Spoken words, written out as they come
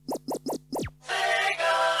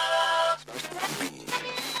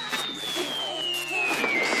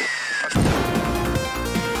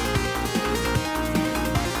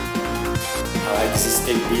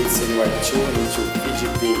Beats and you are tuned into VG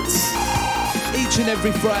Beats. Each and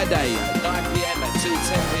every Friday, 9 PM and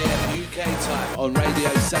 2:10 PM UK time on Radio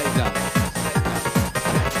Sega.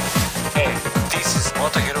 Hey, this is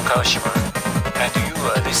Motohiro Kawashima, and you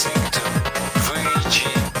are listening to VG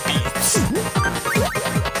Beats.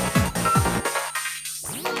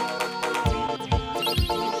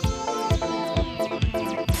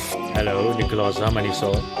 Hello, Nicolas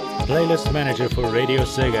Hamaniso, playlist manager for Radio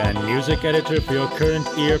Sega and music editor for your current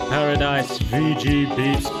ear paradise VG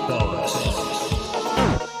Beats box.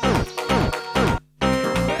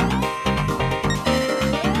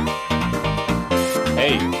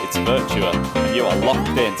 Hey, it's Virtua, and you are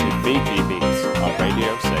locked into VG Beats on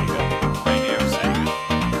Radio Sega. Radio Sega.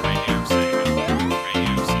 Radio Sega.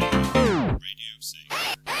 Radio Sega. Radio Sega.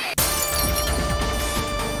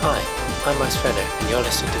 Hi, I'm Max Fenner, and you're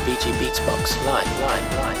listening to VG Beats Box live. I'm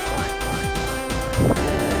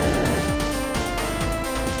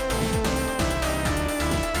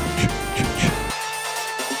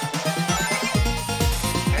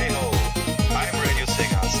Radio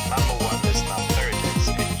Sega's #1 listener of Heritage,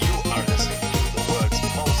 and you are listening to the world's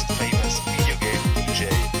most famous video game DJ,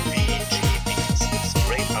 VG Beats.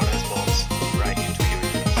 Straight out of his box, right into your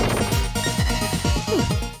ears.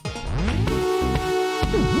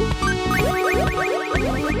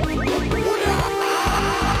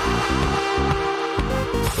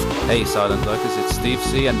 Hey Silent Lurkers, it's Steve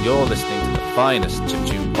C, and you're listening to the finest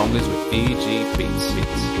chiptune bongers with VG Beats.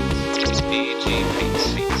 VG Beats.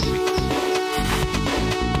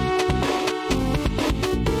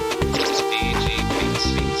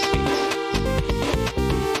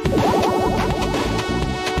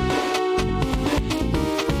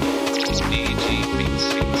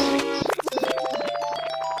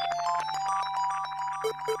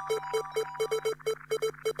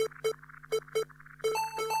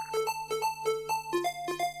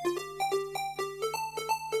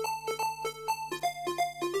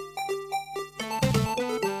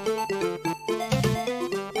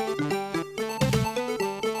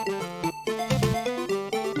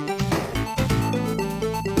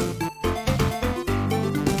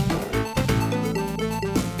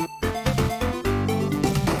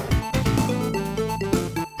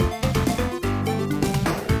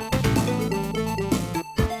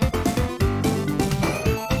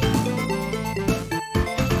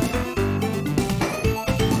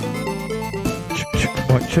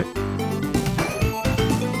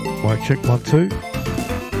 Check 1 2.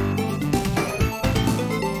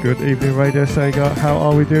 Good evening, Radio Sega. How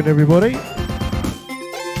are we doing, everybody?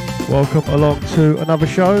 Welcome along to another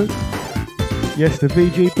show. Yes, the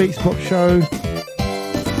VG Beats Box show.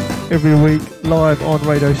 Every week, live on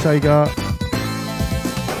Radio Sega.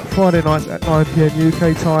 Friday nights at 9 PM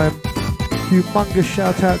UK time. Humongous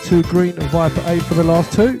shout out to Green Viper 8 for the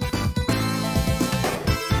last two.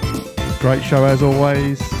 Great show as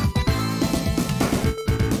always.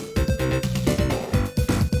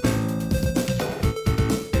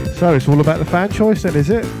 So it's all about the fan choice then,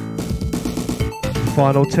 is it? The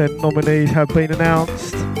final 10 nominees have been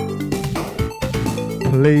announced.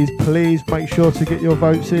 Please make sure to get your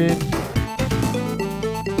votes in.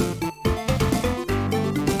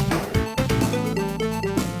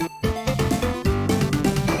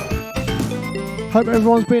 Hope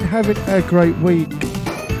everyone's been having a great week.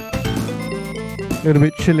 A little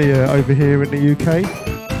bit chillier over here in the UK.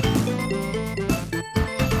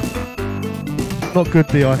 Not good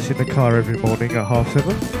the ice in the car every morning at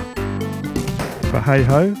 7:30. But hey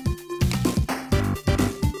ho.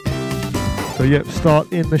 So yep,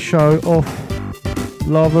 starting the show off,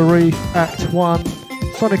 Lava Reef Act 1,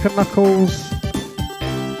 Sonic and Knuckles.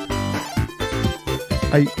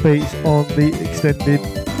 8 beats on the extended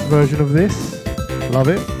version of this. Love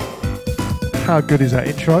it. How good is that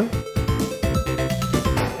intro?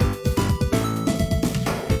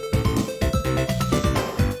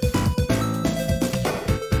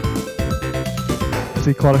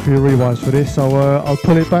 See quite a few rewinds for this, so I'll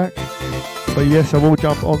pull it back. But yes, I will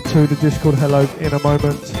jump onto the Discord hellos in a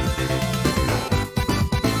moment.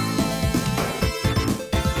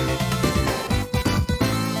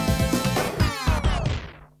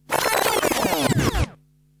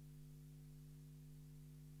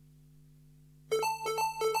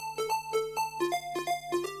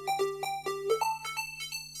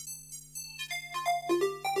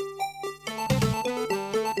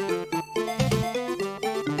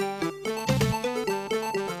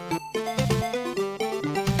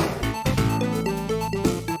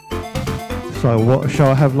 So what a show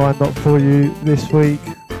I have lined up for you this week.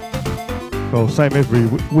 Well, same every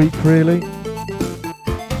week really.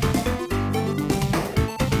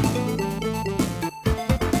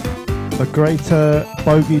 A great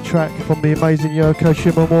bogey track from the amazing Yoko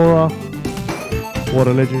Shimomura. What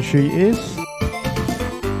a legend she is.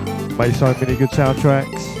 Made so many good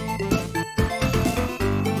soundtracks.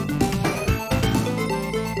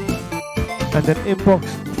 And an Inbox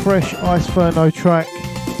Fresh Ice Ferno track.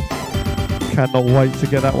 Cannot wait to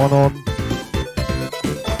get that one on.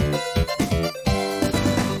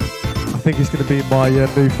 I think it's going to be my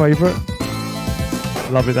new favourite.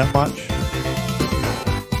 Love it that much.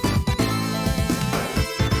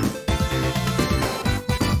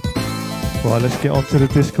 Right, let's get on to the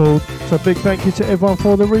Discord. So big thank you to everyone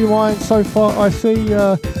for the rewind so far. I see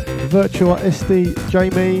Virtua SD,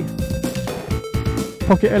 Jamie,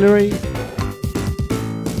 Pocket Ellery,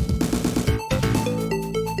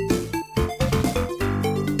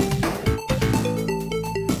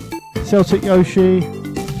 Celtic Yoshi,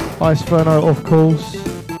 Ice Ferno of course.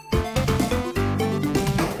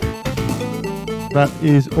 That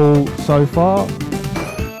is all so far.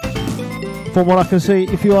 From what I can see,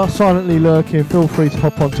 if you are silently lurking, feel free to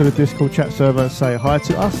hop onto the Discord chat server and say hi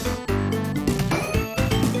to us.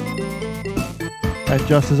 And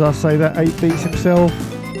just as I say that, 8beats himself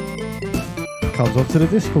comes onto the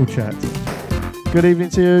Discord chat. Good evening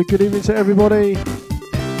to you, good evening to everybody.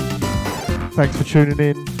 Thanks for tuning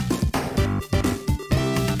in.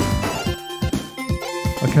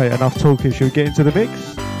 Okay, enough talking, should we get into the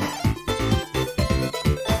mix?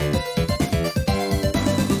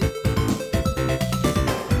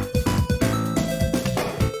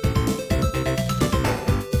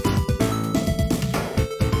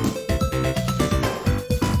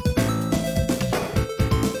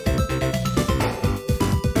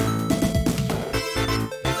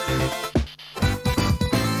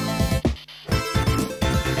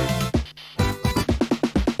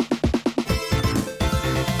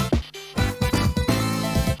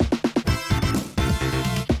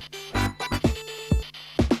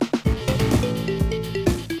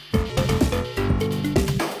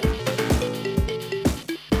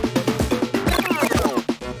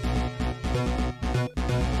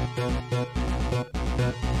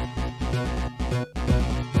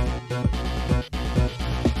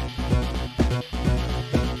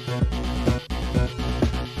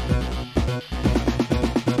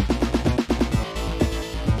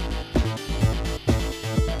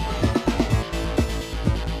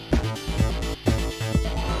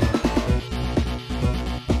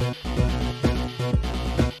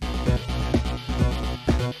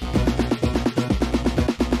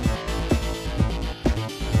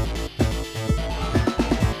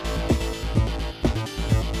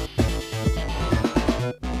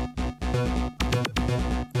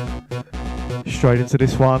 Straight into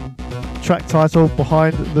this one. Track title,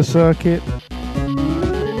 Behind the Circuit.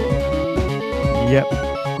 Yep.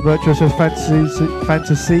 Virtua says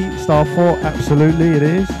Fantasy Star 4. Absolutely it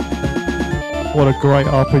is. What a great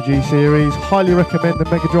RPG series. Highly recommend the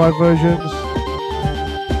Mega Drive versions.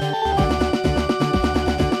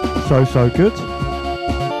 So good.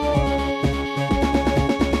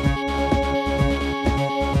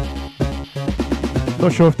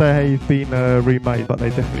 Not sure if they've been remade, but they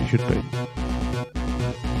definitely should be.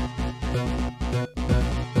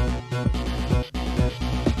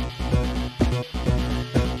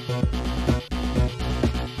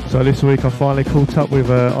 So this week I finally caught up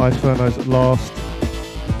with Ice Ferno's last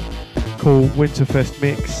cool Winterfest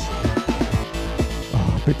mix.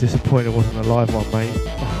 Oh, a bit disappointed it wasn't a live one, mate.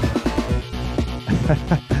 Oh.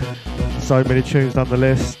 So many tunes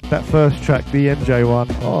nonetheless. That first track, the MJ one,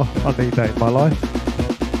 oh, I need that in my life.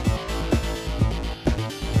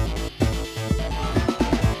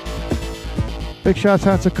 Big shout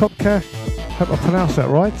out to Kopka. Hope I pronounced that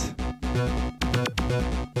right.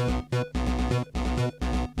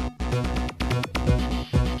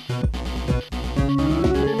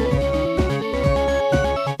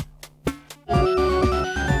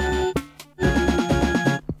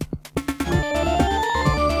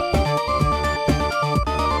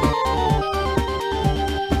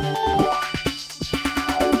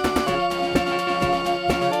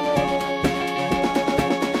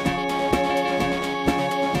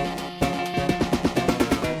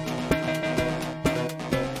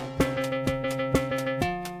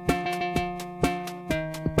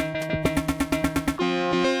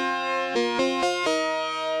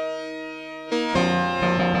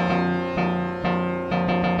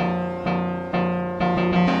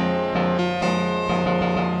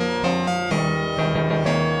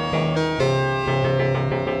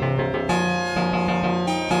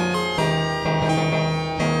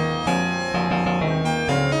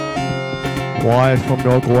 Wise from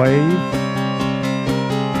Dog Wave.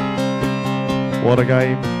 What a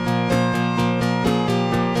game.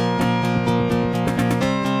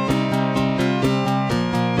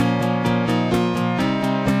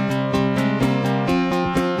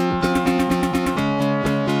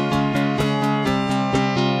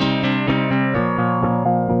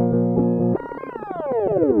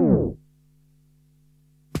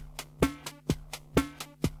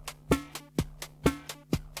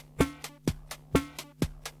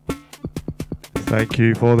 Thank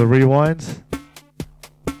you for the rewinds.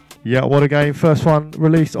 Yeah, what a game. First one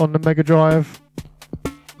released on the Mega Drive.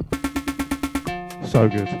 So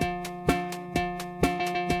good.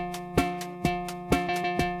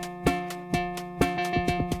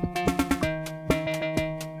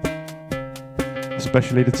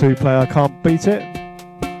 Especially the 2-player, can't beat it.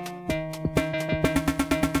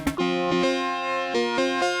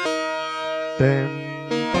 Then.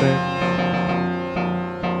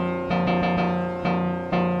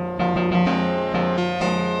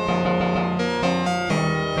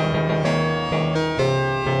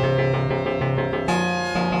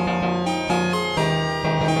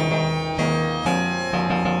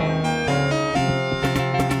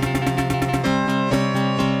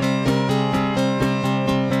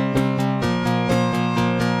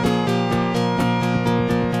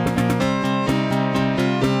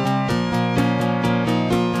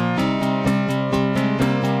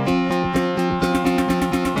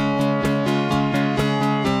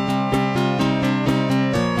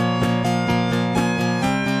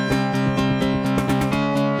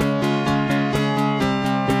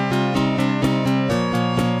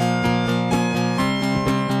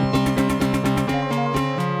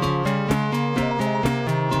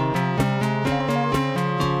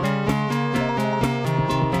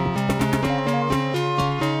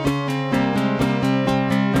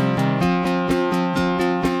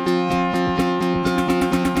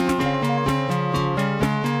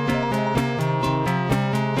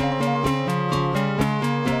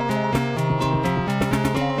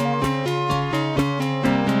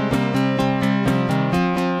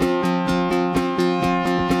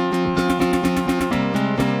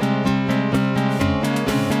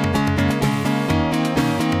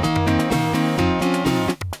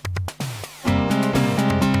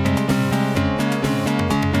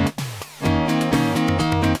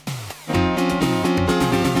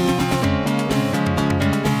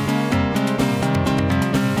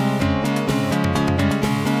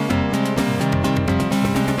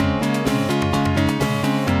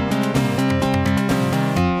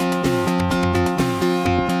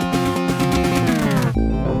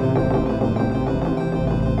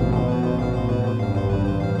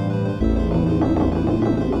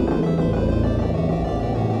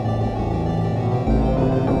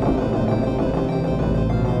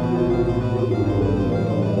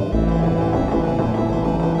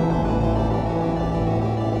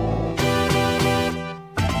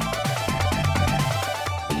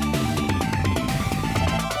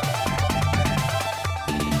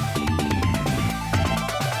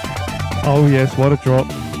 Oh yes, what a drop.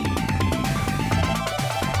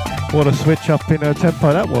 What a switch up in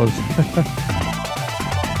tempo that was.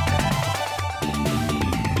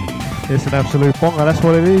 It's an absolute bonger, that's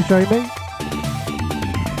what it is, Jamie.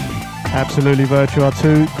 Absolutely Virtua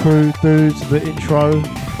 2, Crew Dudes, the intro.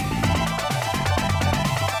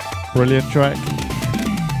 Brilliant track.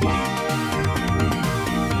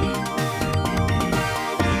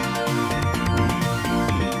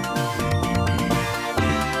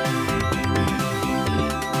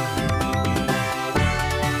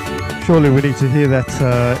 Surely we need to hear that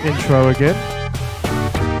intro again.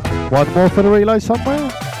 One more for the reload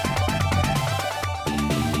somewhere.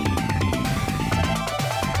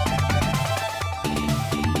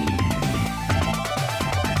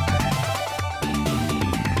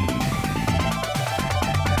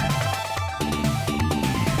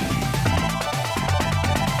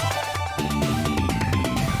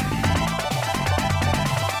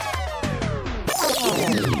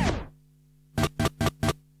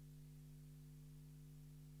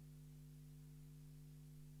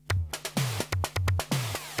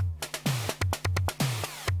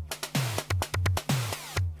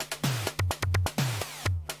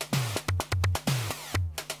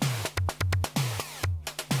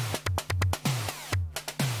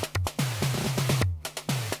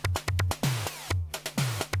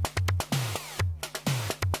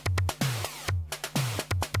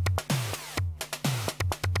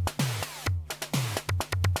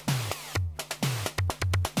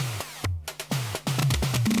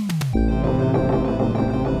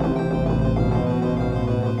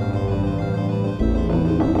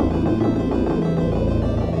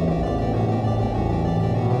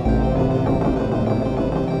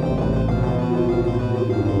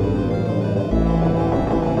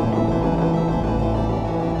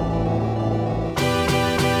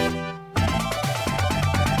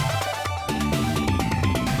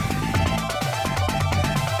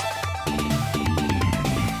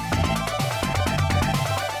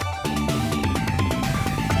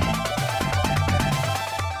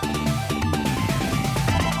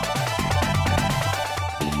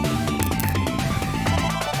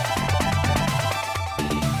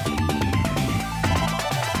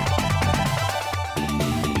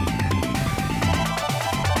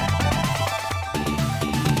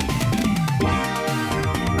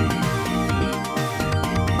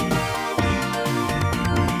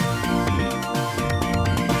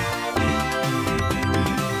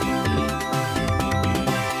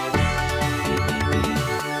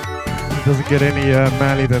 Doesn't get any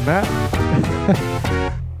manly than that.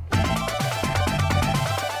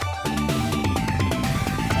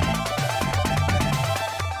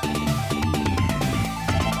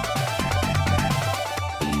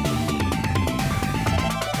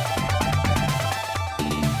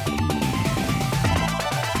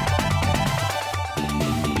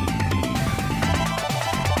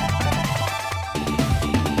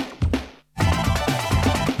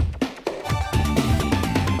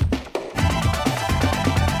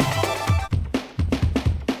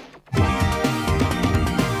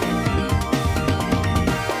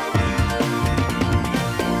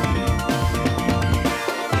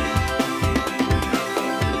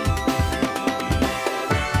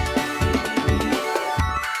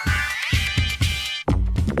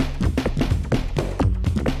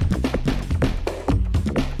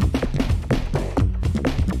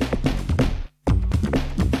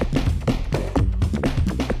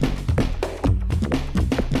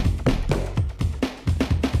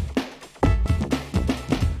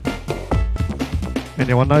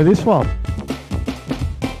 Anyone know this one?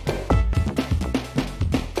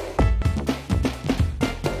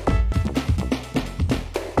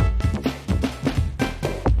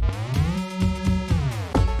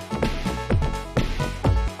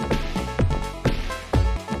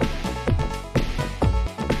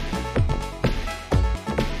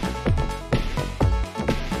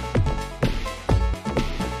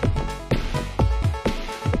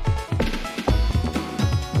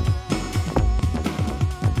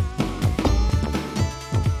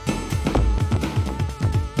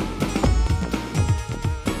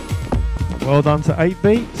 Well done to 8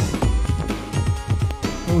 Beats.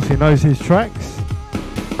 Also knows his tracks.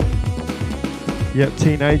 Yep,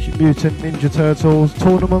 Teenage Mutant Ninja Turtles,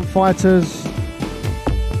 Tournament Fighters.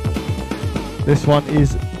 This one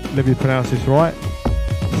is, let me pronounce this right,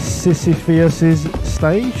 Sisyphus'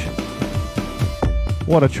 Stage.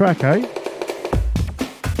 What a track, eh?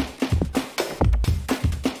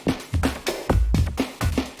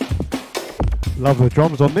 Love the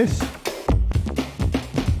drums on this.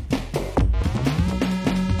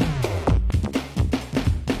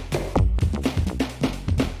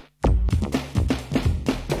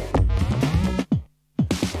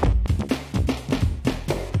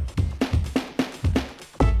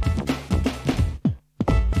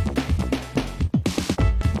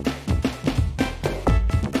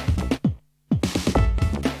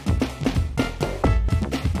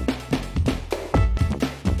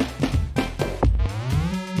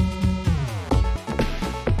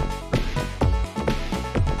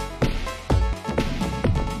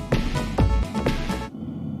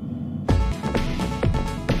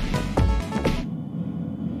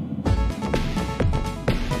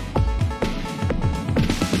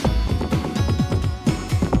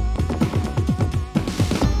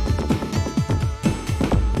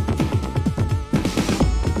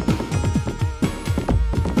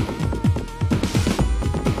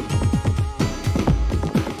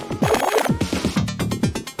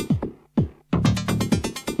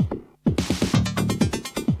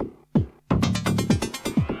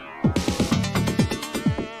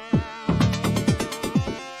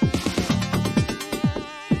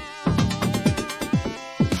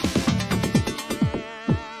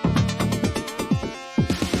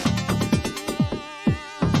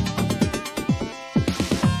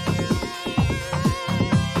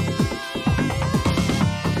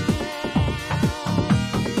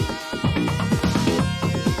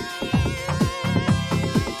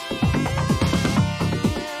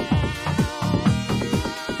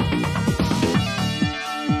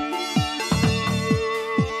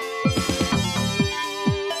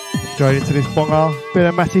 Straight into this bonger, bit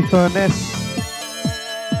of Matty Furness,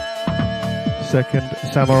 Second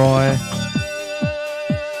Samurai,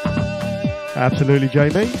 absolutely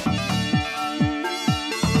Jamie.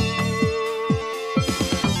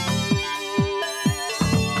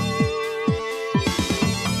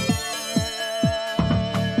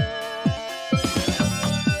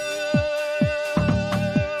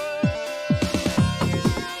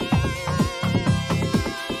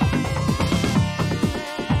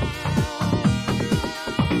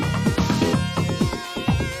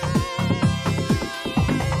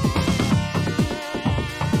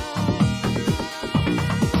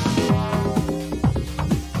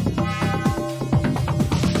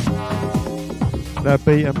 That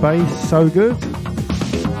beat and bass, so good.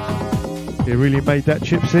 It really made that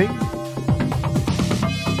chip sing.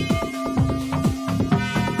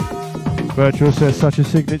 Virtual says such a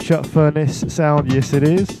signature Furnace sound. Yes, it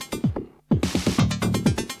is.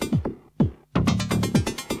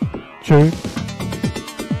 Tune.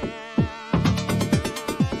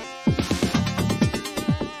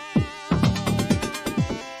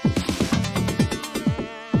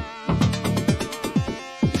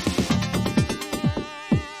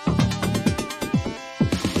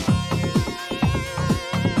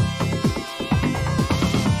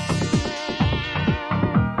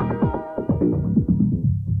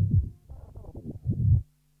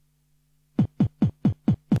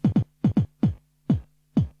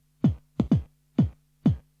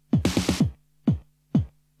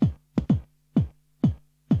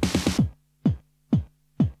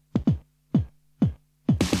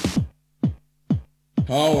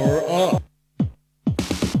 Power up.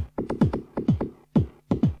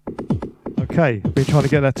 Okay, been trying to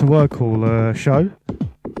get that to work all show.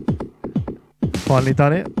 Finally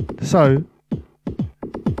done it. So,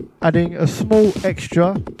 adding a small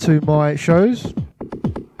extra to my shows.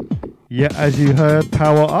 Yeah, as you heard,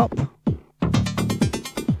 Power Up.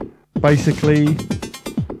 Basically,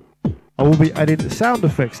 I will be adding sound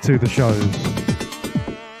effects to the shows.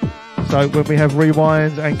 So when we have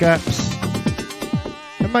rewinds and gaps,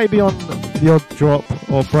 and maybe on the odd drop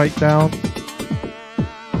or breakdown,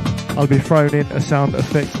 I'll be throwing in a sound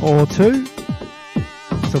effect or two.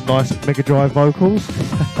 Some nice Mega Drive vocals.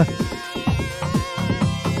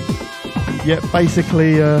 Yeah,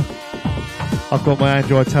 basically, I've got my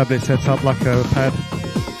Android tablet set up like a pad.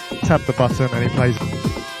 Tap the button and it plays.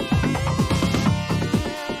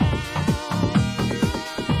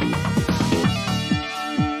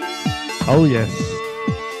 Oh yes.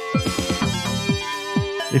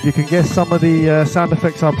 If you can guess some of the sound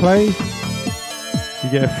effects I play, you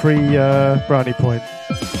get a free brownie point.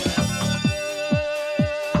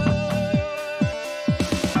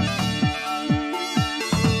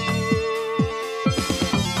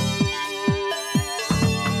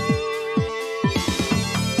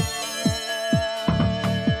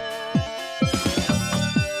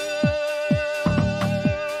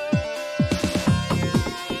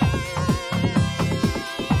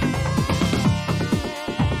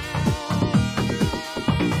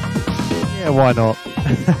 Why not?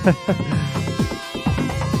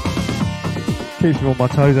 Keeps me on my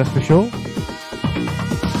toes, that's for sure.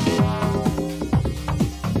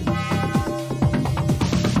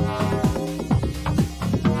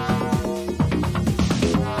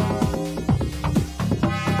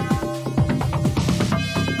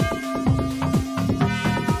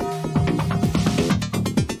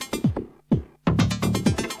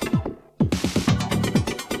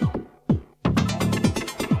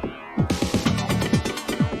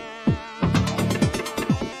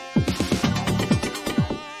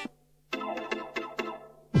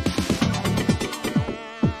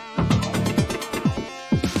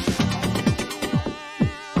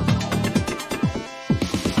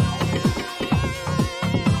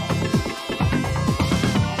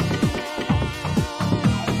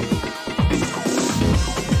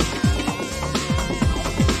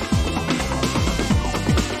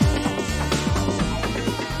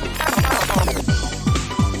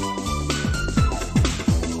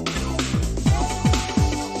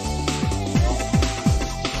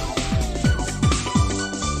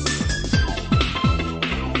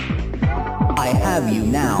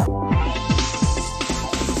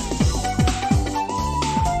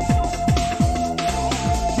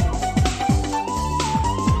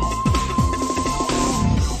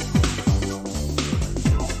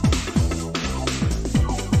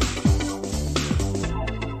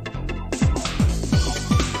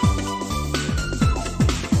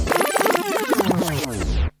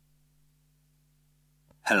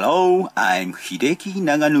 Hello, I'm Hideki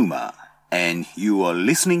Naganuma, and you are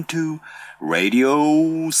listening to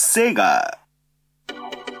Radio Sega.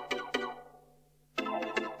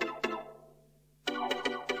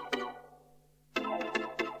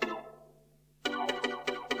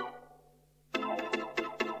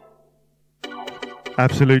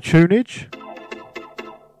 Absolute tunage.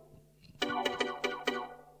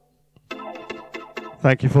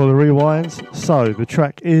 Thank you for the rewinds. So the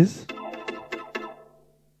track is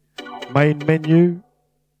Main Menu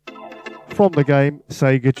from the game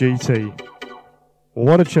Sega GT.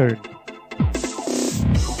 What a tune.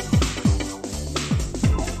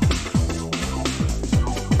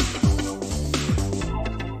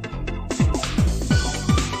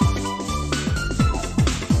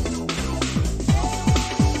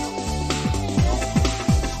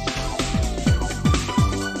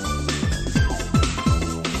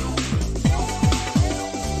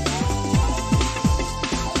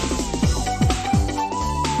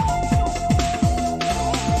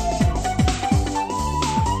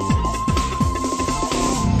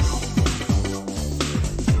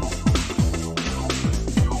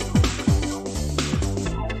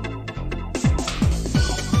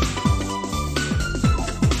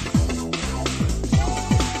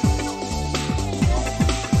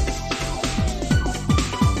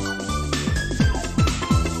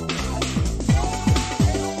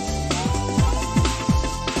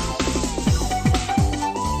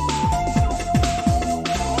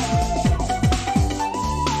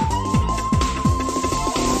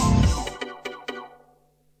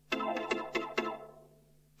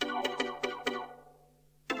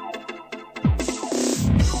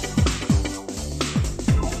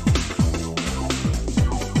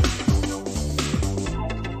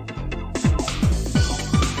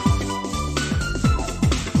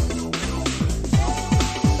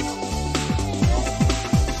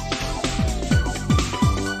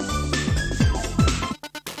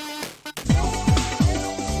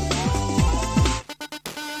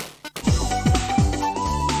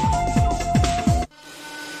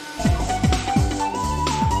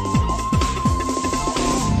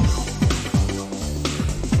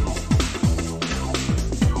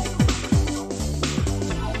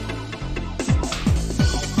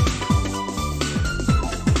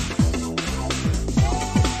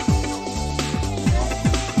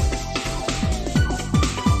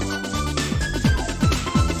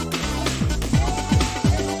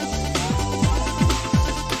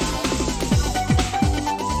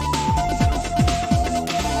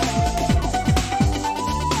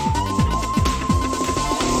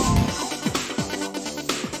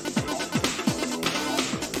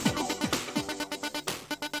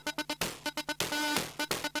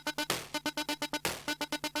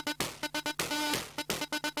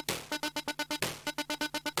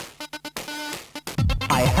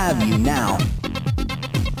 have you now.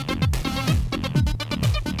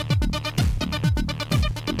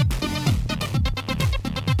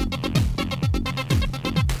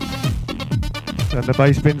 And the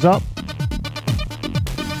bass bin's up.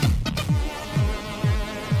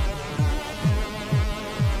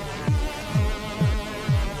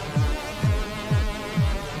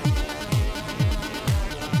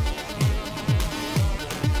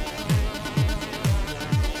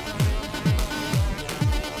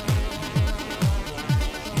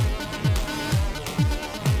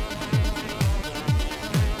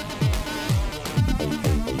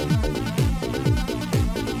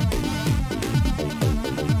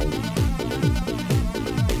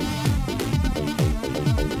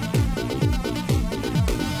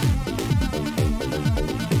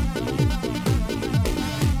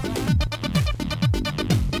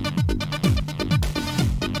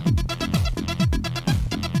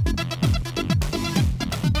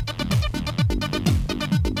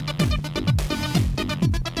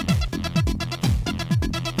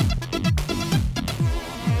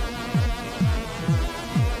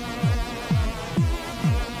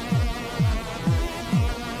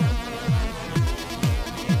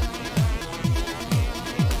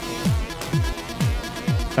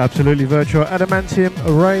 Absolutely Virtual Adamantium,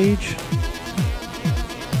 Rage.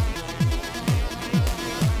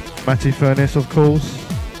 Matty Furness, of course.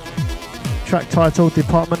 Track title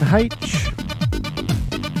Department H.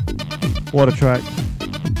 What a track.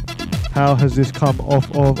 How has this come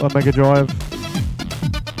off of a Mega Drive?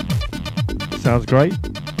 Sounds great.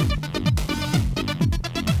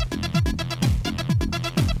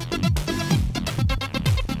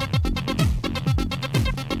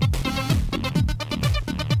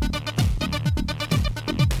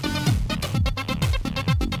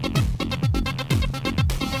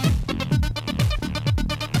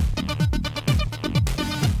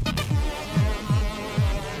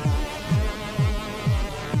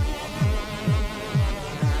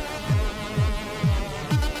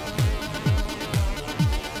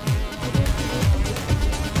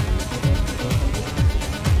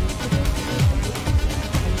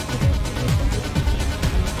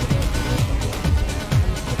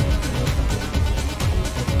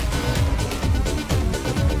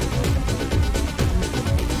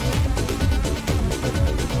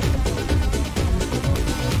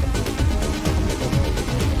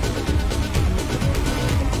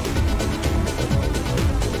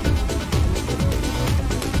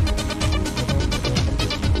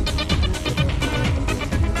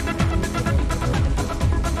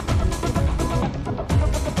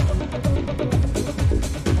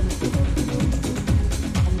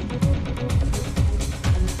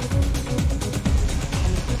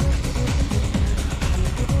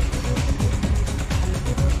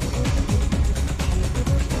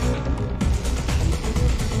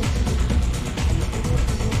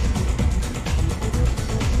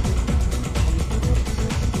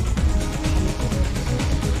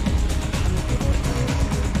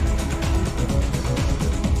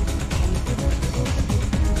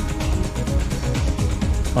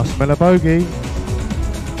 I smell a bogey.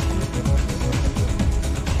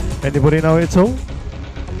 Anybody know it at all?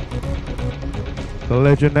 The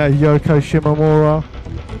legend that is Yoko Shimomura.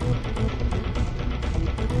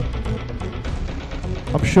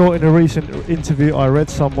 I'm sure in a recent interview I read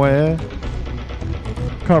somewhere,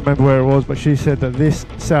 can't remember where it was, but she said that this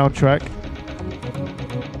soundtrack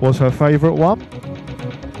was her favourite one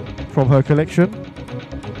from her collection.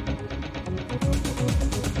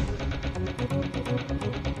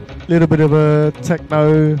 Little bit of a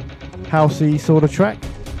techno, housey sort of track.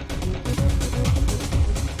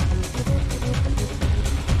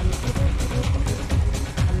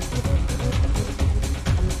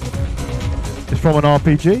 It's from an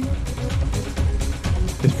RPG.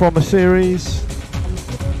 It's from a series.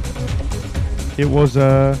 It was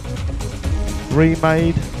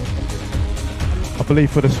remade, I believe,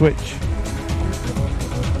 for the Switch.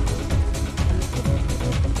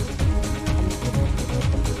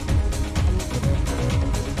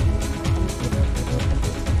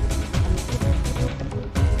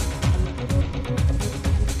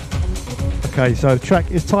 Okay, so the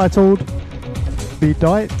track is titled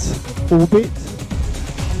Bedite Orbit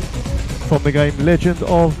from the game Legend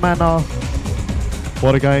of Mana.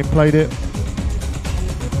 What a game, played it.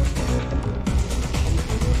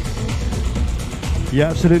 Yeah,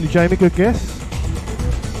 absolutely, Jamie, good guess.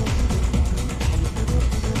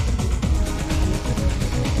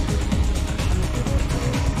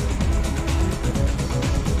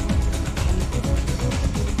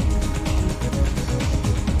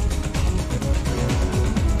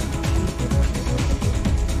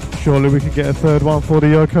 Surely we can get a third one for the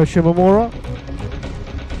Yoko Shimomura.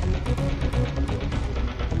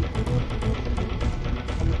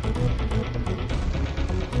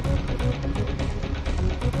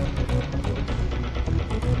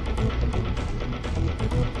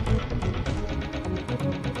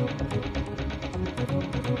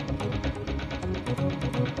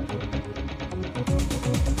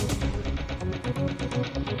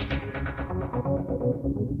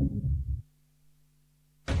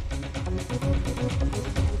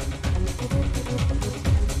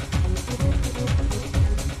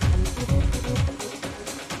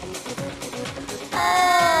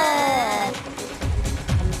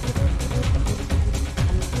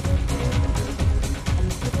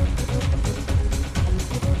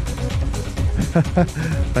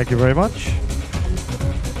 Thank you very much.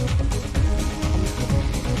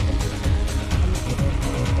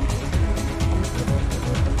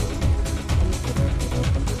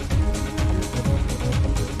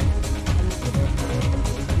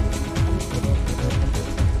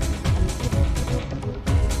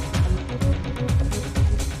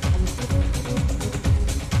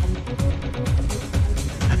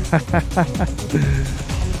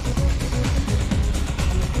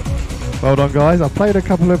 Well done, guys. I played a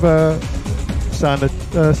couple of sound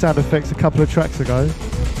effects a couple of tracks ago.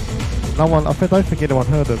 I don't think anyone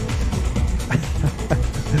heard them.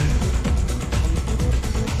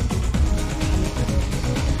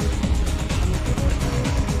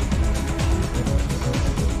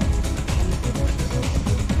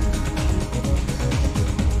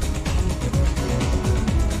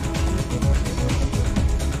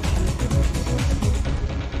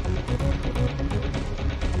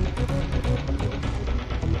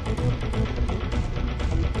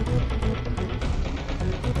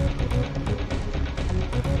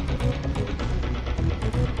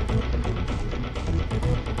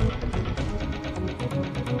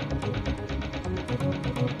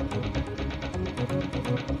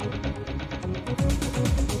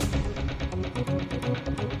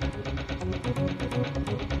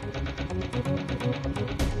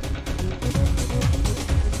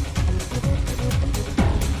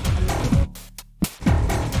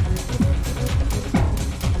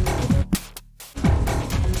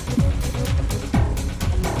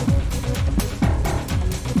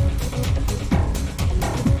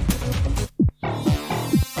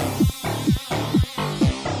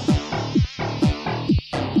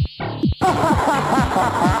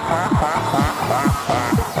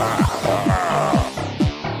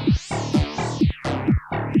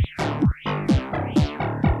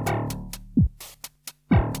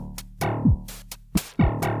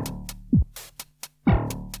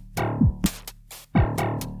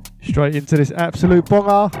 Straight into this absolute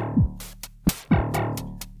bonger.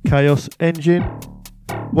 Chaos Engine,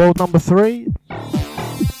 world number 3.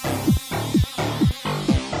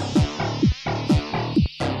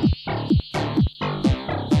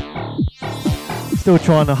 Still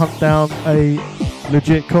trying to hunt down a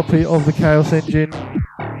legit copy of the Chaos Engine.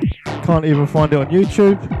 Can't even find it on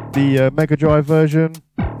YouTube. The Mega Drive version.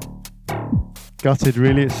 Gutted,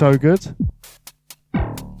 really, it's so good.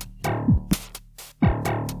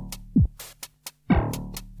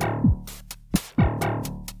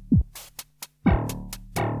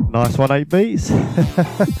 Nice one, 8 beats.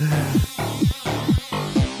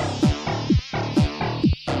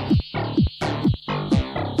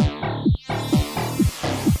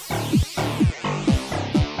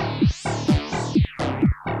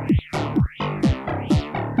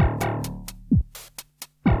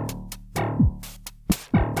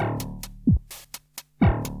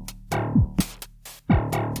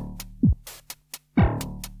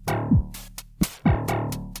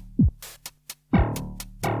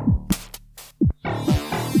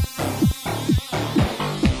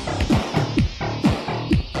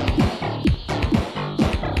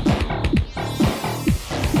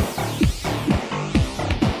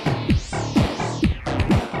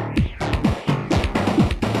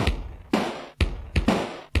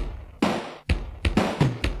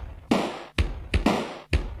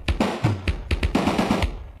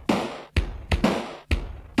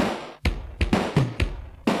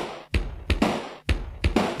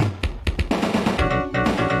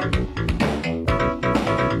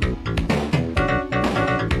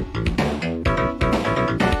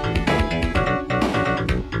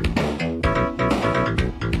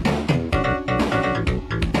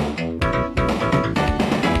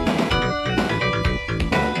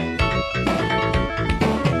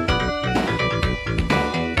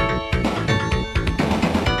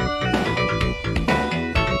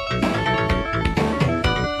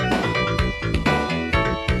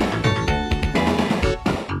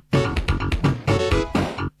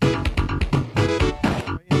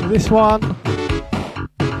 this one.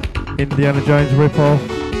 Indiana Jones ripoff.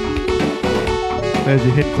 There's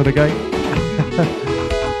your hint for the game.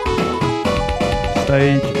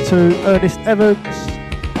 Stage 2, Ernest Evans.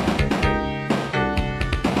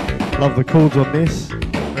 Love the chords on this.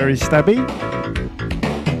 Very stabby.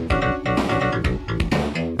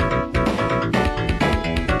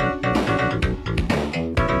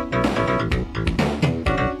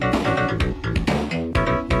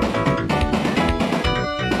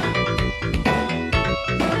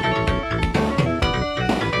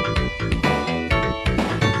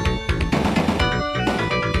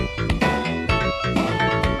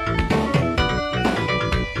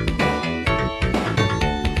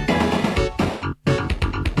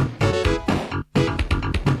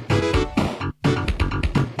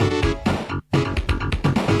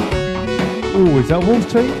 Oh, is that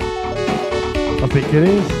Wolf Team? I think it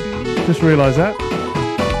is. Just realised that.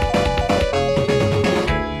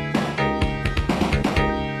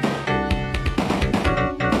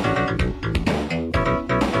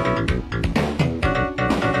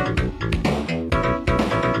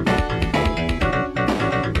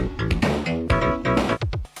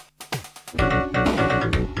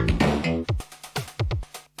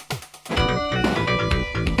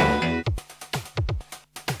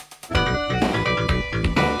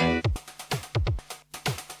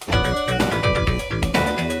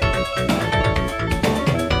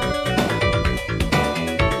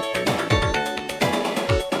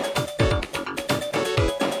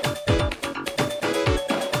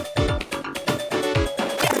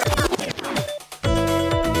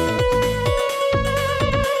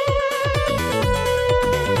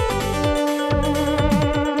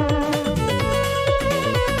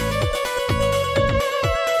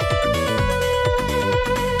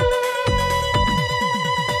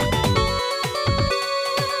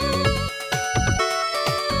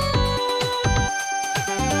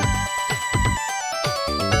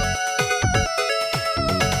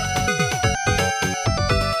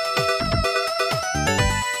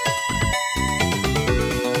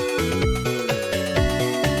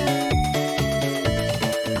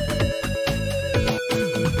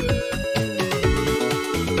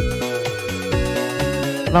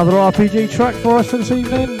 Another RPG track for us this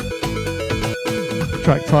evening.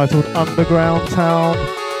 Track titled Underground Town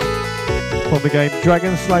from the game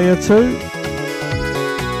Dragon Slayer 2.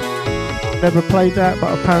 Never played that,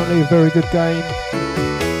 but apparently a very good game.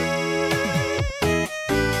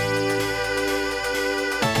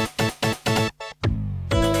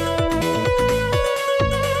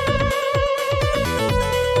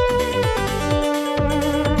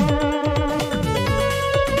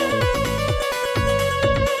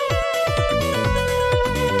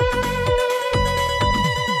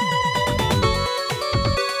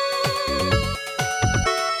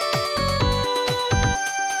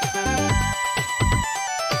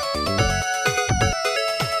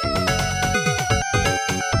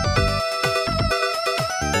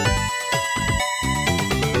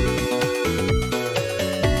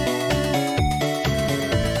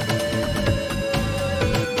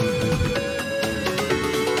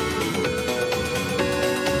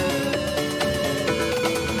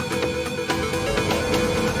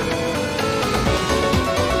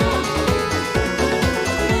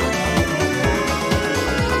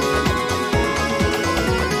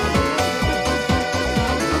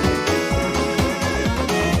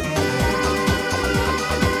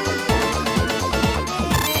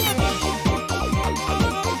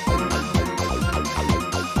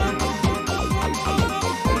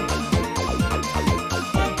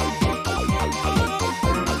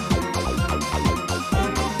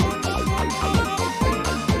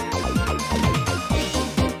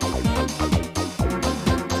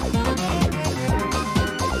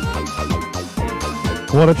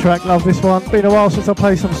 What a track, love this one. Been a while since I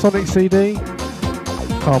played some Sonic CD.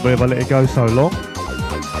 Can't believe I let it go so long.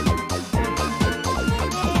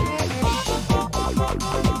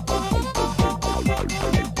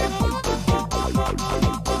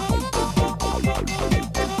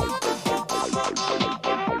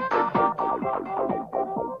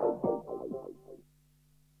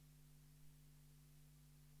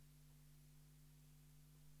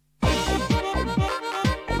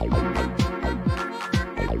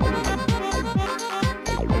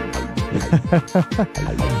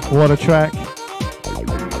 What a track.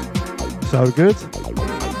 So good.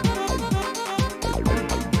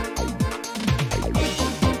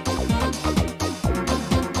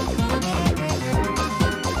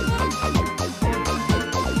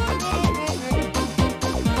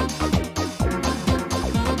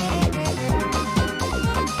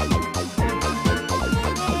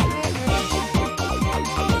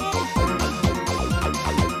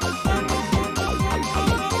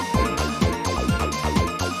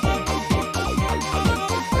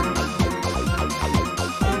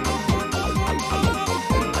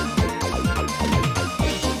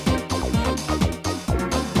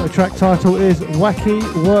 The track title is Wacky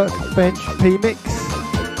Workbench P-Mix.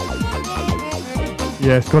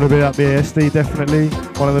 Yeah, it's got to be that BASD, definitely.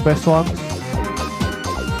 One of the best ones.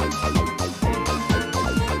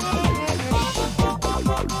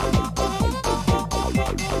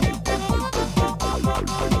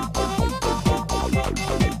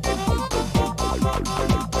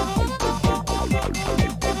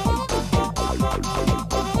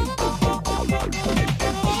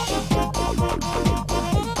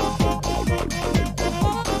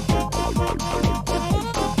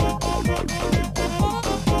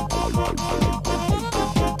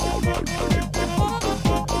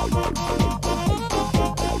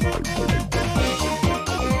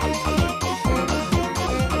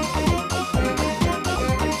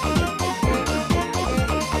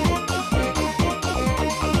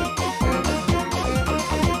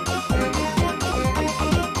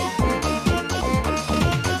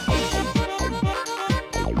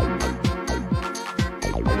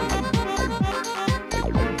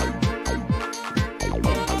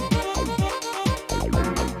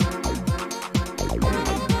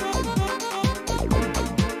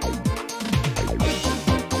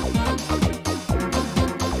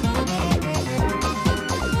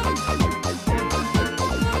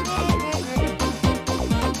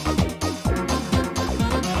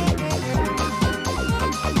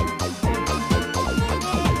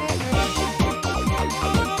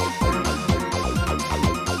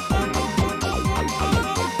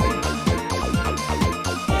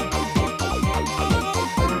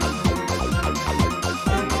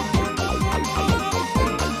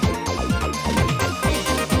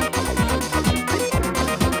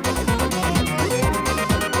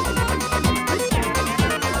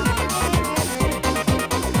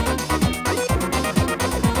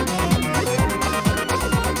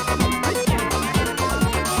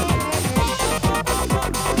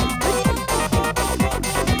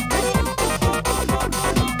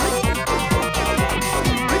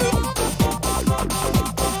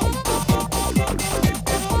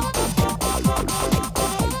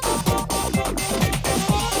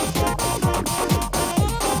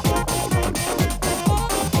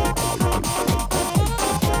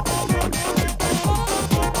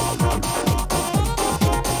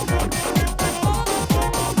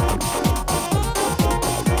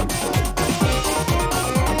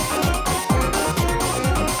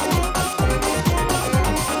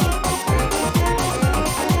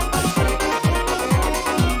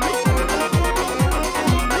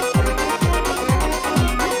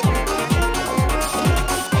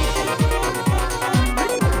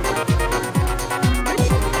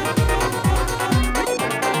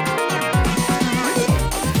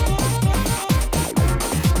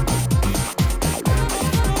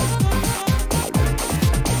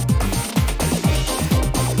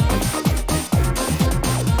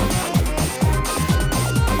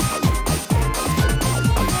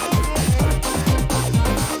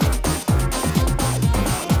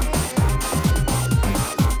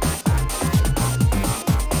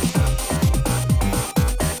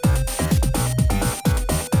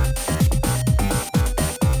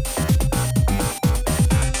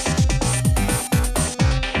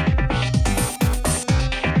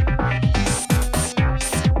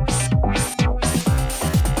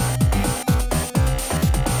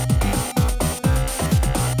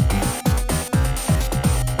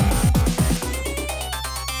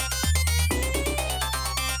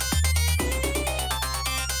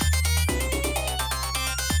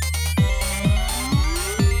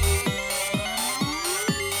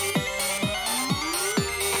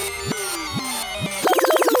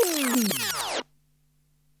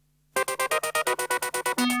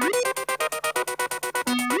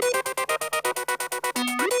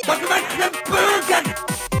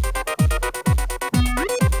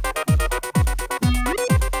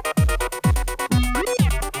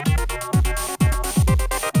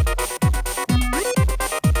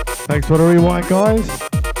 Thanks for the rewind, guys.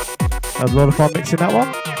 Had a lot of fun mixing that one.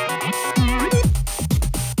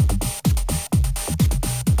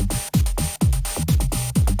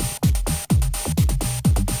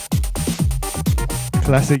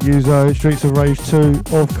 Classic Yuzo, Streets of Rage 2,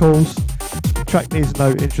 of course. Track needs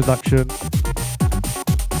no introduction.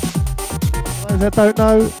 Those that don't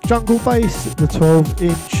know, Jungle Bass, the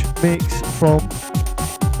 12-inch mix from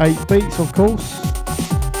 8 Beats, of course.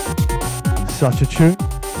 Such a tune.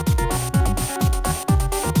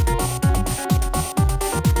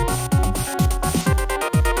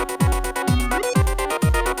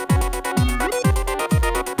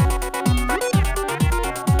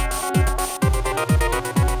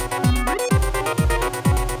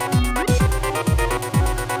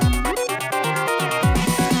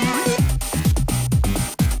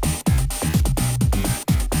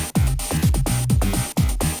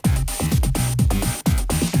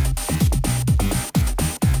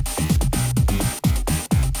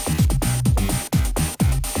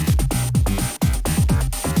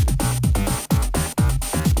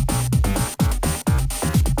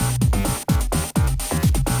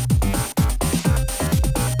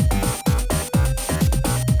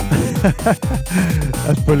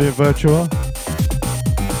 That's brilliant, Virtua.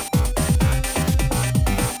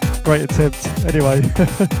 Great attempt. Anyway.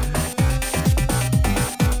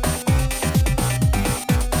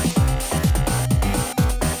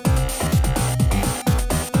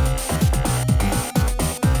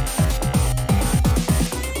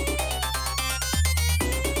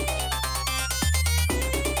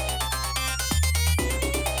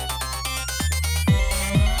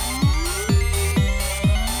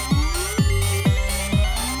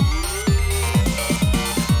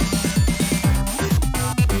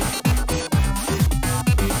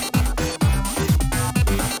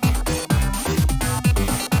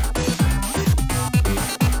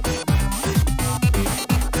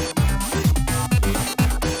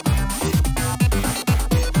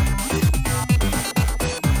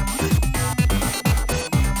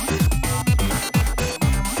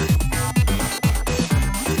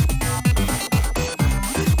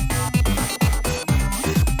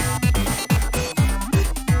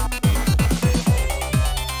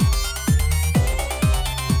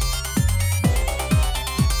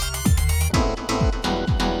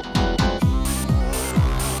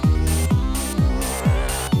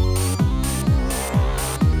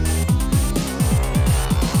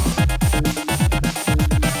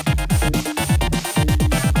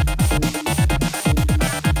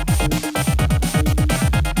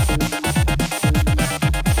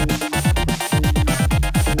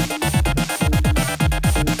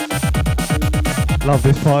 Love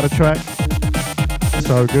this part of the track.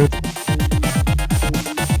 So good.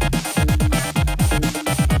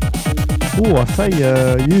 Oh, I say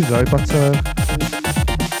Yuzo, but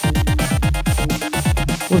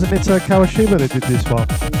wasn't it Kawashima that did this one?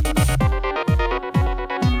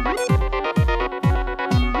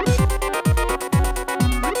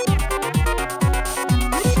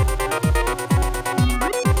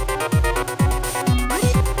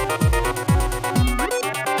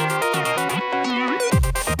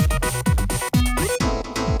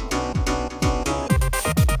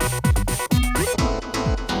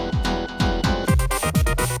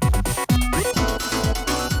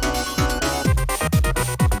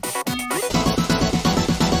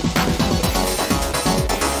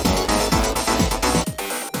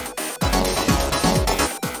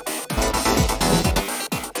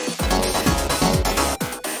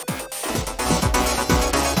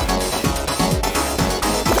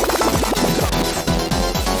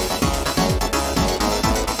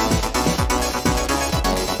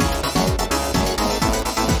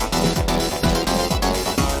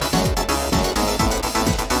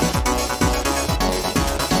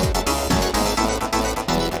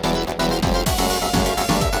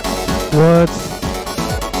 Words.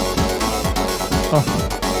 Oh.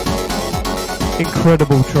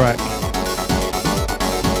 Incredible track.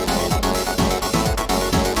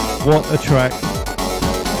 What a track.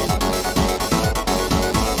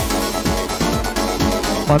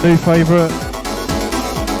 My new favourite.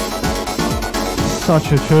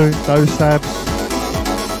 Such a tune, those stabs.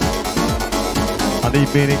 I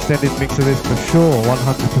need me an extended mix of this for sure,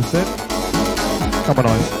 100%. Come on,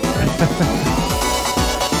 guys.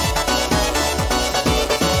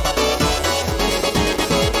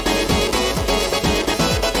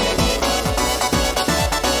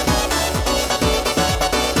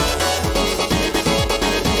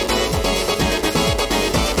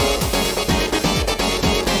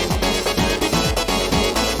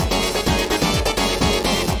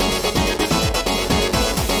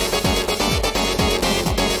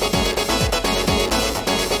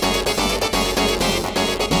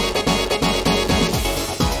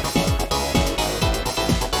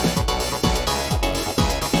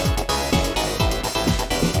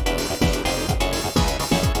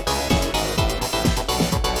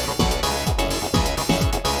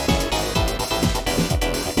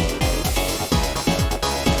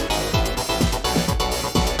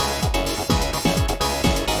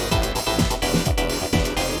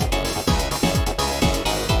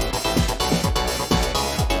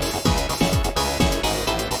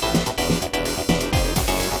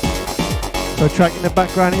 The track in the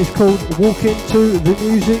background is called Walk Into the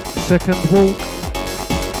Music, Second Walk,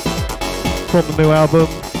 from the new album.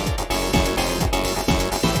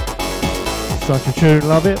 Such a tune,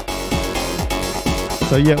 love it.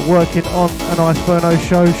 So yeah, working on an Iceberno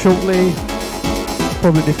show shortly,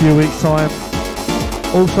 probably in a few weeks' time.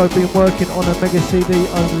 Also been working on a Mega CD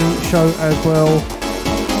only show as well.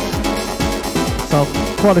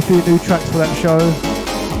 Quite a few new tracks for that show.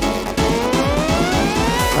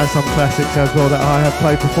 And some classics as well that I have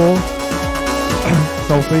played before.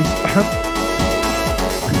 Soul Feast.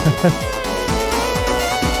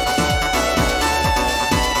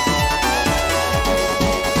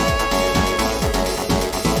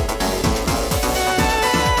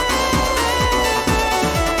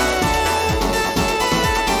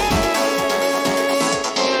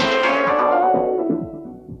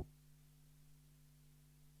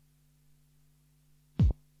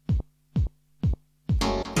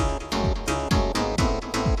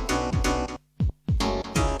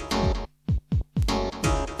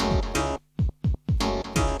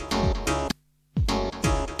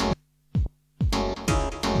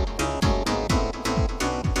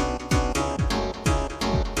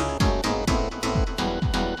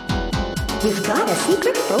 You've got a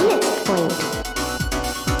secret bonus point.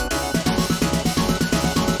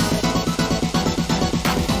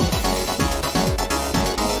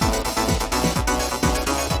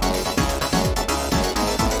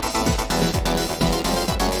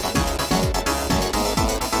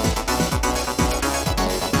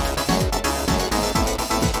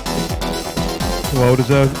 Well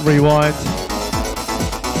deserved rewind.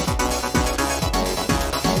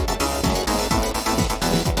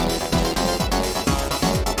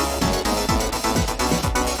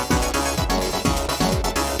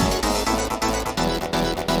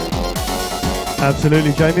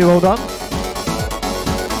 Absolutely, Jamie, well done.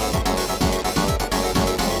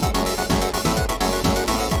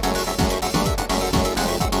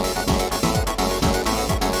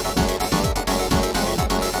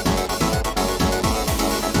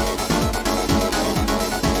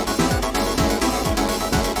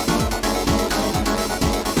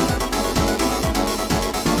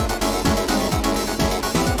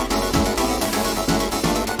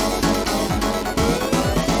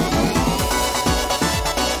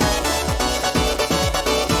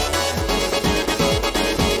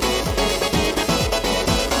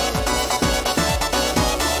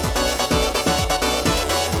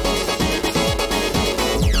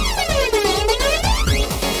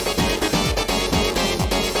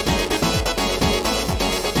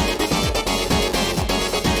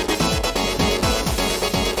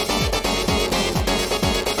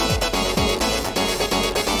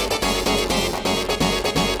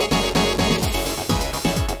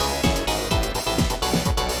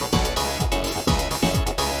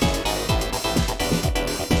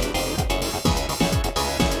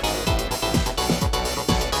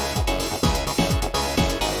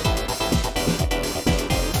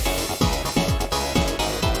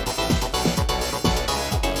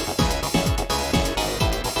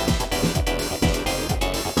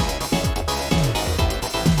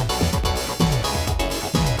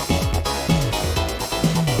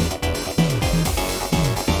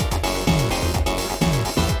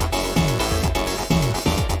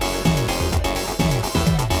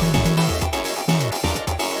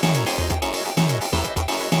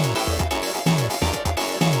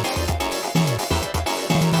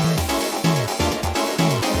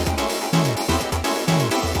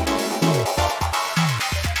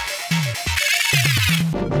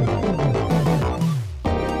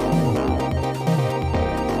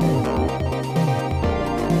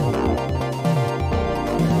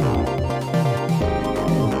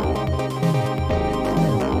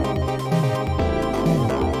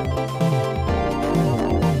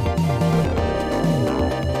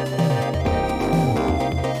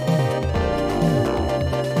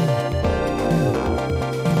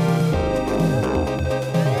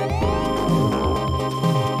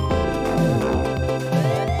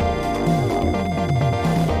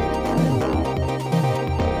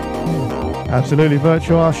 Absolutely,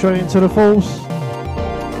 Virtua, showing into the falls.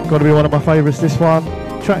 Got to be one of my favourites, this one.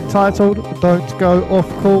 Track titled Don't Go Off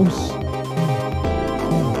Course.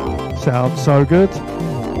 Sounds so good.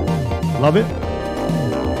 Love it.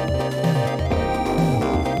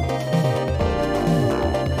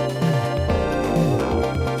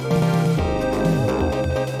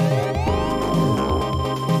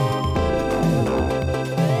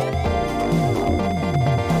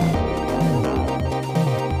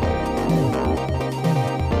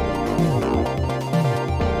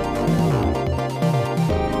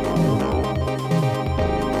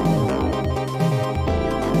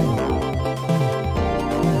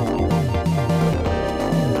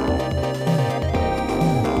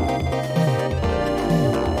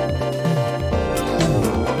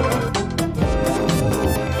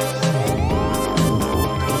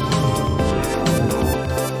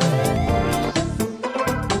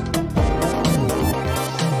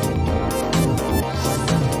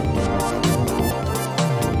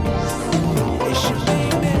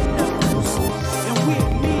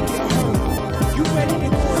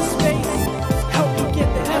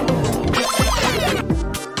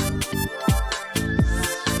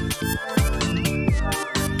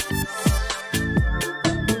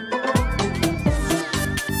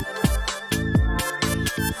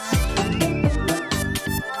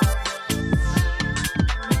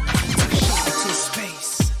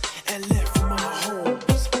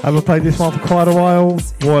 Haven't played this one for quite a while.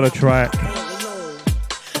 What a track.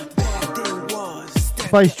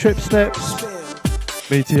 Bass trip steps.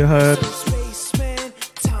 Meteor Herd.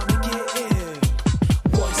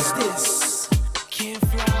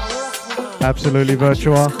 Absolutely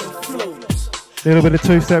Virtua. Little bit of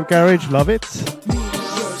two-step garage. Love it.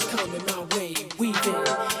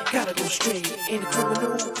 straight. Ain't a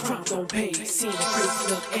criminal, crime don't pay. Seeing the crazy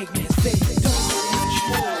look, Eggman's face.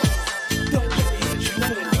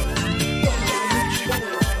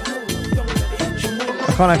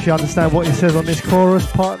 I can't actually understand what he says on this chorus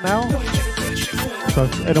part now. So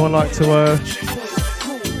if anyone like to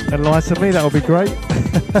enlighten me, that would be great.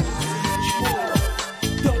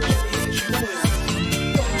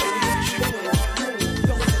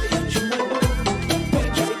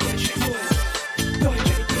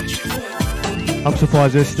 I'm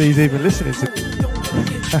surprised that Steve's even listening to it.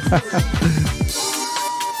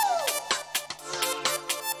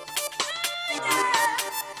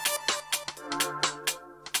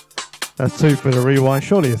 That's 2 for the rewind,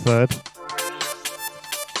 surely a third.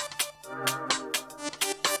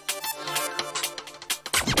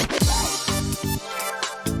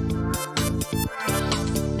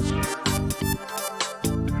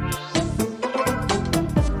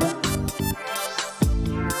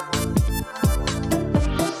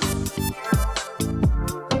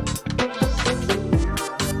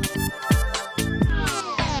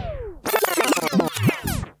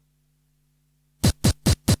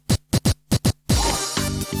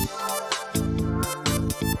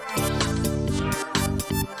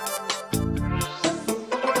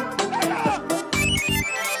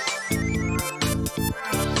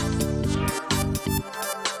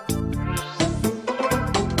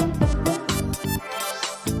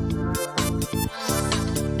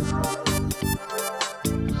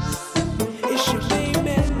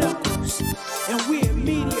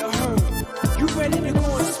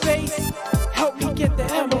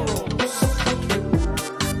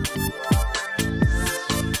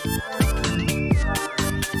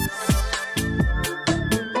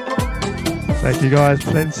 Thank you guys,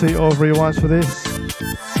 plenty of rewinds for this.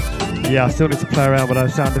 Yeah, I still need to play around with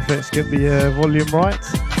those sound effects, get the volume right.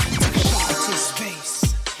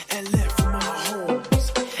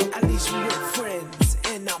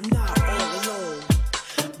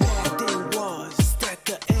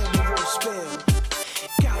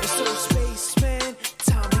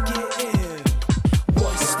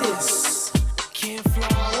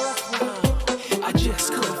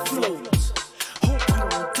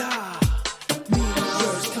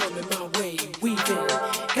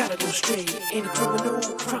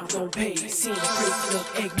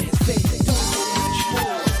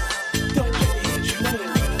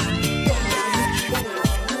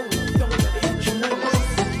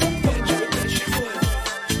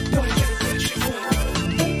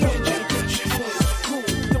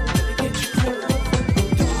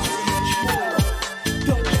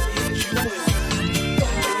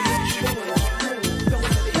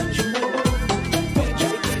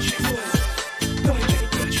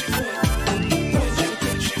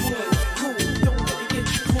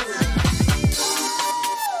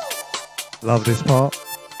 Love this part.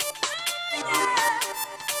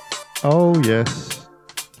 Oh yes.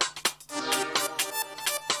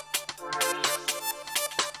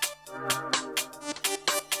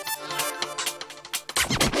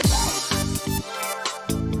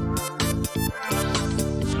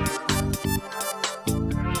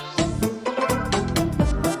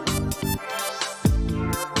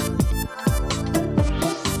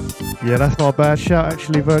 Yeah, that's not a bad shout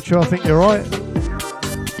actually, Virtua. I think you're right.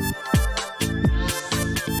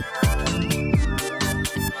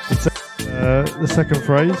 The second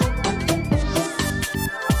phrase.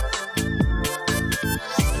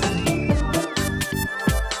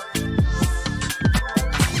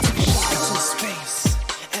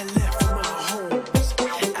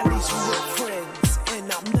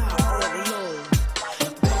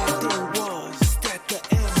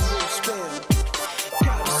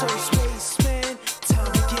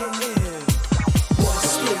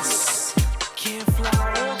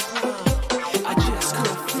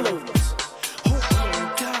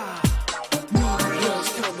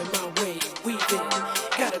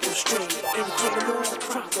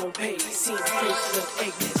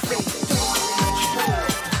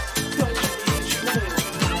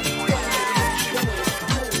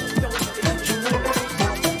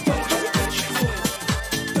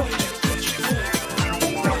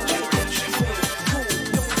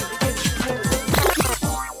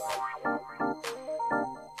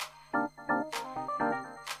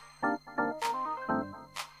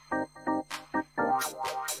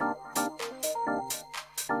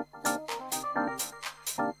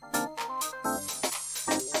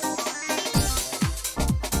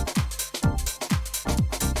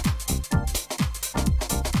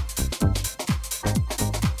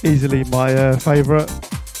 Easily my favourite,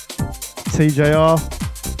 TJR.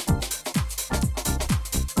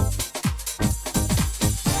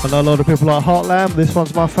 I know a lot of people like Heartland. This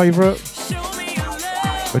one's my favourite.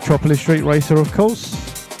 Metropolis Street Racer, of course.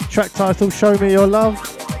 Track title, Show Me Your Love.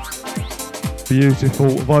 Beautiful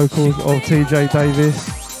vocals of TJ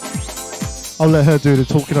Davis. I'll let her do the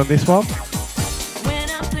talking on this one.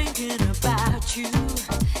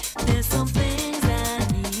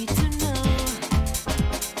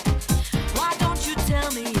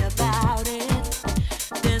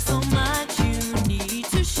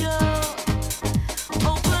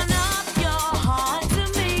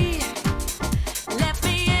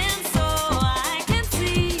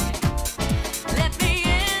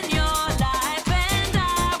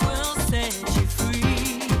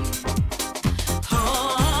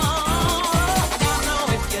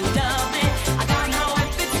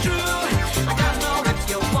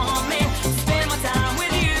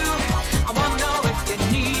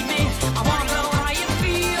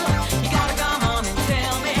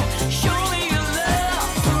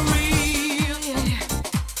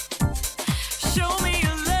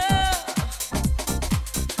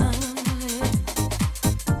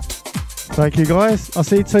 Thank you guys. I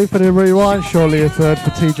see 2 for the rewind, surely a 3rd for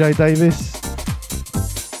TJ Davis.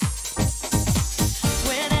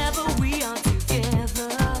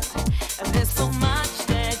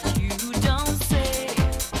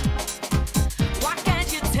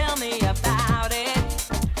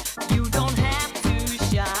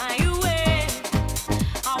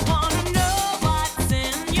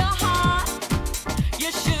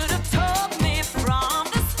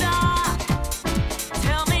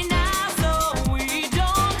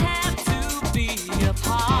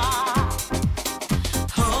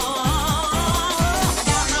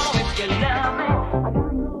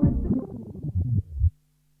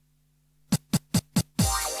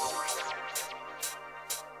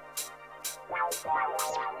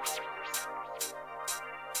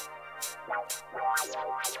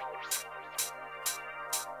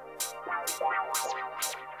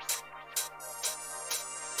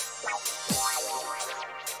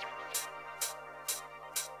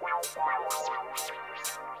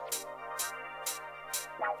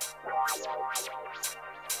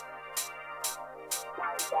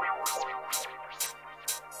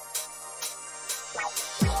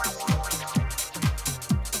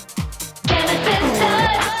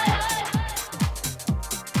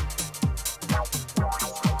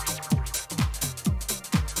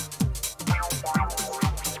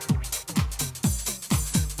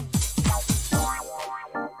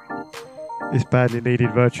 It's badly needed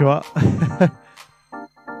Virtua.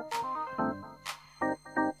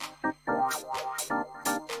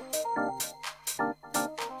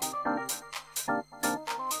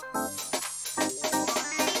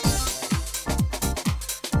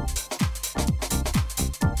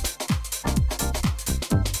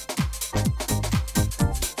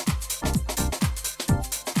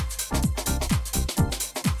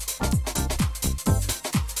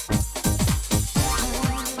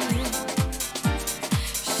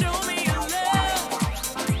 Show me your love.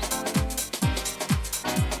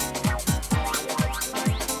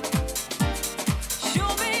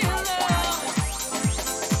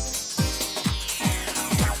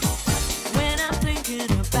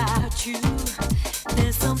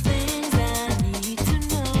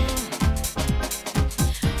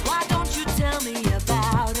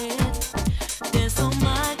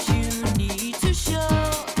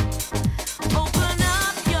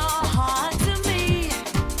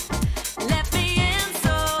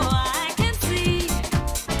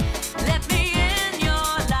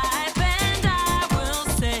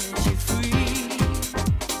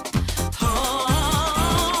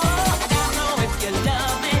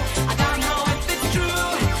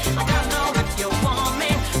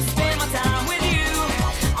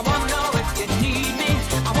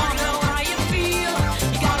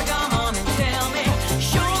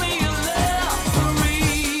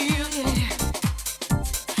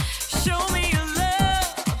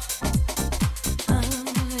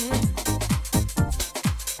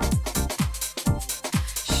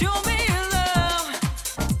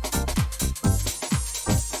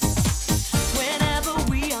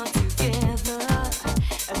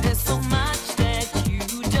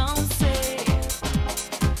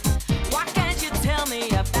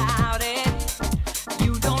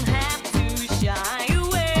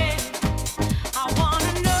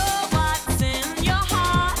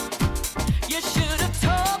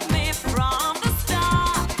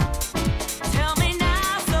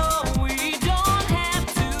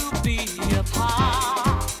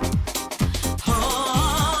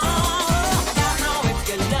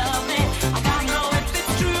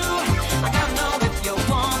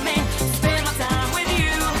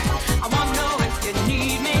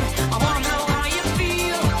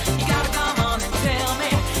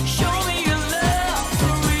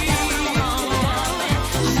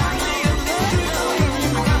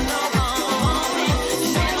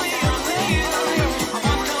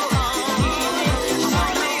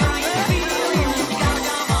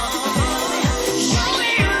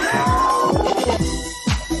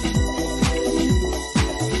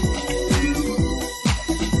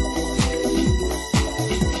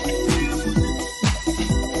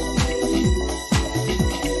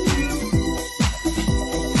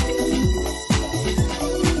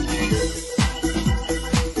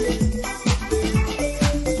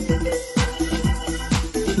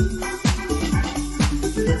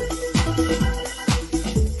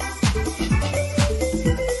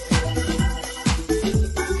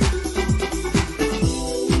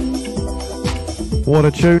 What a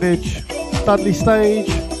tunage. Dudley Stage.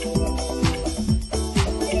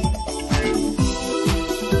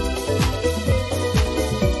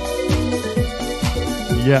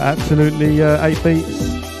 Yeah, absolutely 8 beats.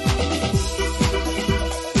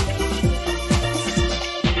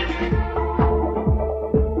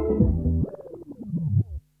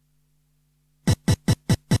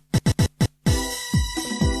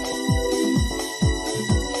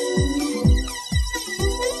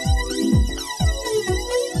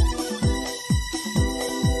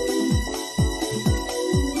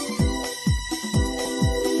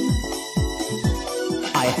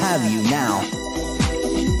 I have you now.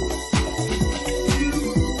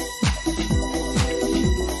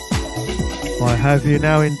 I have you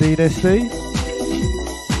now indeed, SD.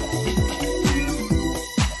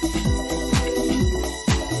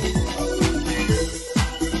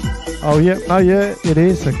 Oh, yeah, no, yeah, it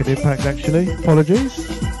is Second Impact actually. Apologies.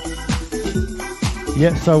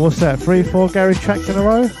 Yeah, so what's that? 3-4 garage tracks in a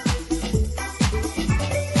row?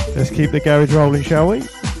 Let's keep the garage rolling, shall we?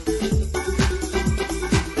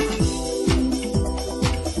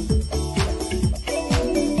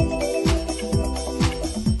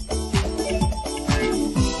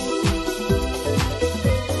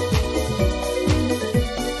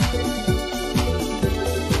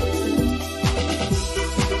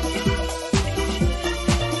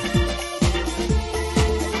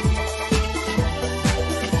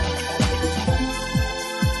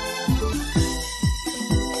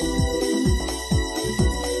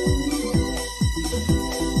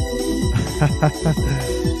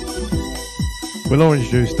 Will orange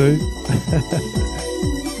juice do?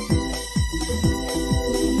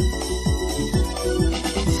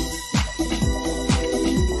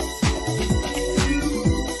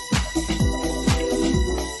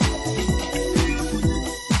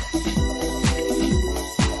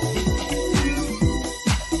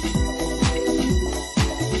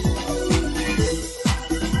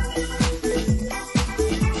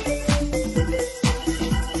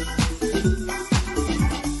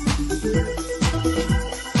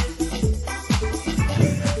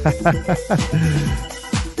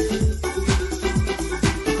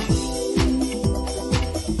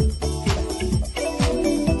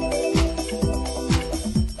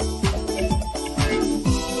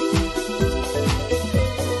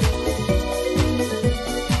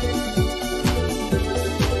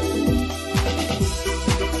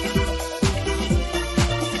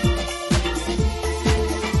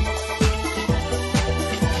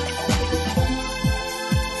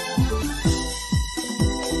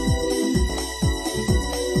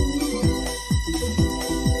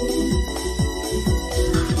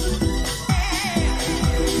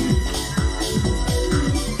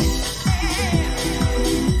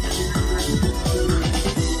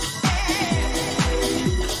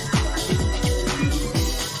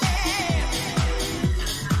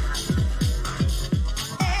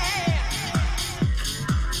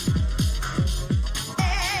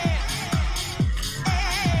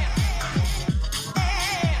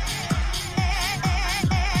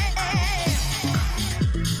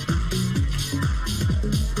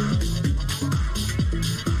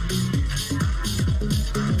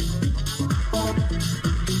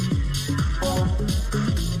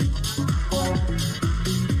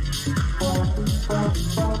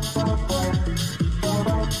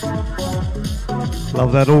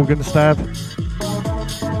 Love that organ stab.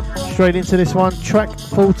 Straight into this one, track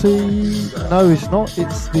 40. No, it's not.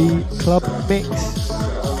 It's the club mix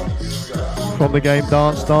from the game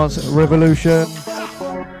Dance Revolution.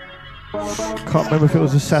 Can't remember if it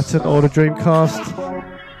was a Saturn or the Dreamcast.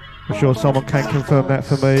 I'm sure someone can confirm that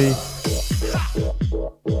for me.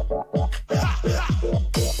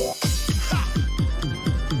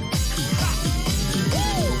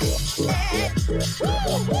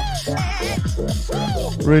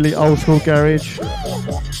 Really old school garage.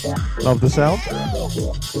 Love the sound.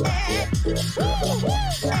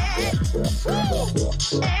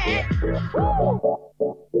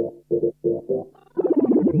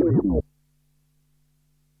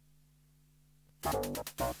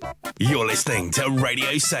 You're listening to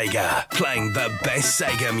Radio Sega, playing the best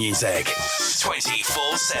Sega music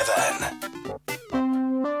 24/7.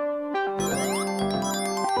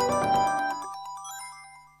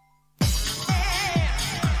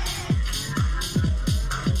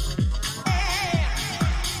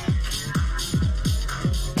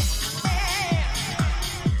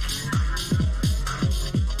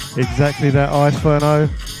 Exactly that, Ice Ferno.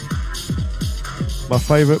 My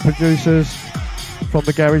favourite producers from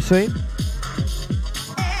the garage scene.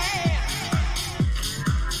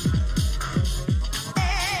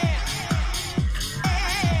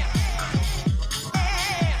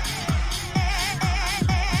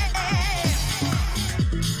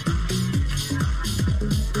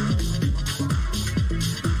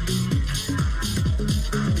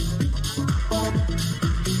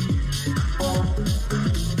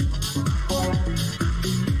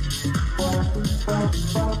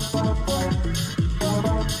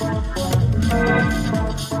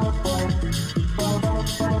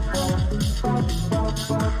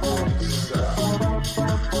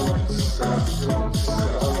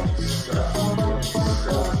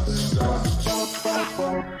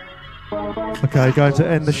 Okay, going to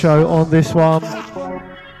end the show on this one.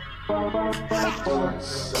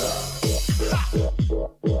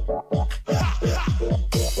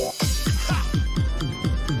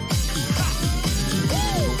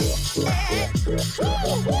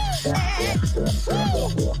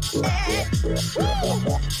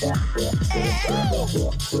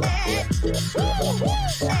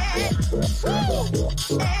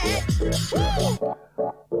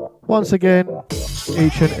 Once again,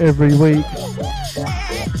 each and every week,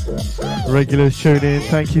 regulars tune in,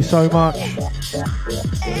 thank you so much.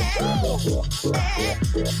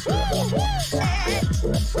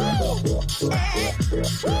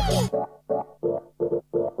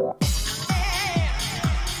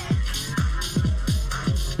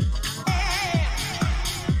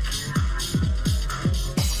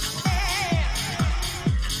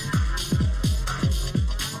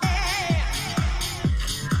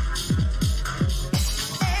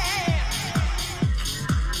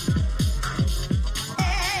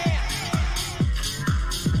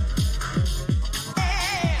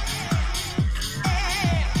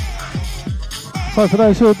 So for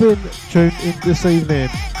those who have been tuned in this evening, it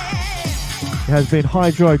has been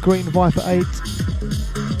Hydro, Green Viper 8,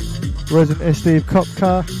 Resident SD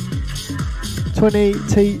Kopka, 20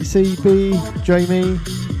 TCB, Jamie,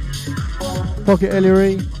 Pocket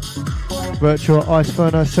Ellery, Virtual Ice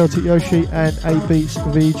Furnace, Celtic Yoshi and A-Beats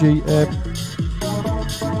VGM.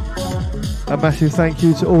 A massive thank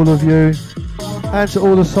you to all of you and to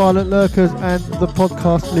all the silent lurkers and the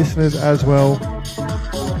podcast listeners as well.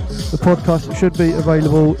 The podcast should be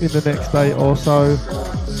available in the next day or so.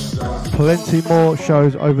 Plenty more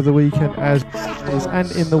shows over the weekend as is and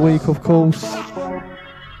in the week, of course.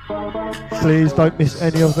 Please don't miss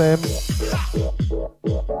any of them.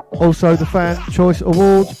 Also the Fan Choice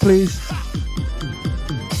Awards, please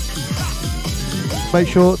make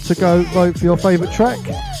sure to go vote for your favourite track.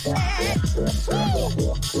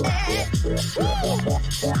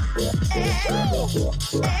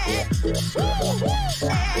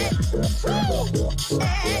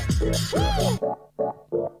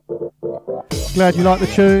 Glad you like the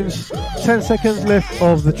tunes. 10 seconds left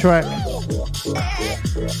of the track.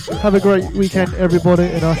 Have a great weekend, everybody,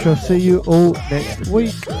 and I shall see you all next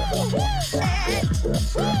week.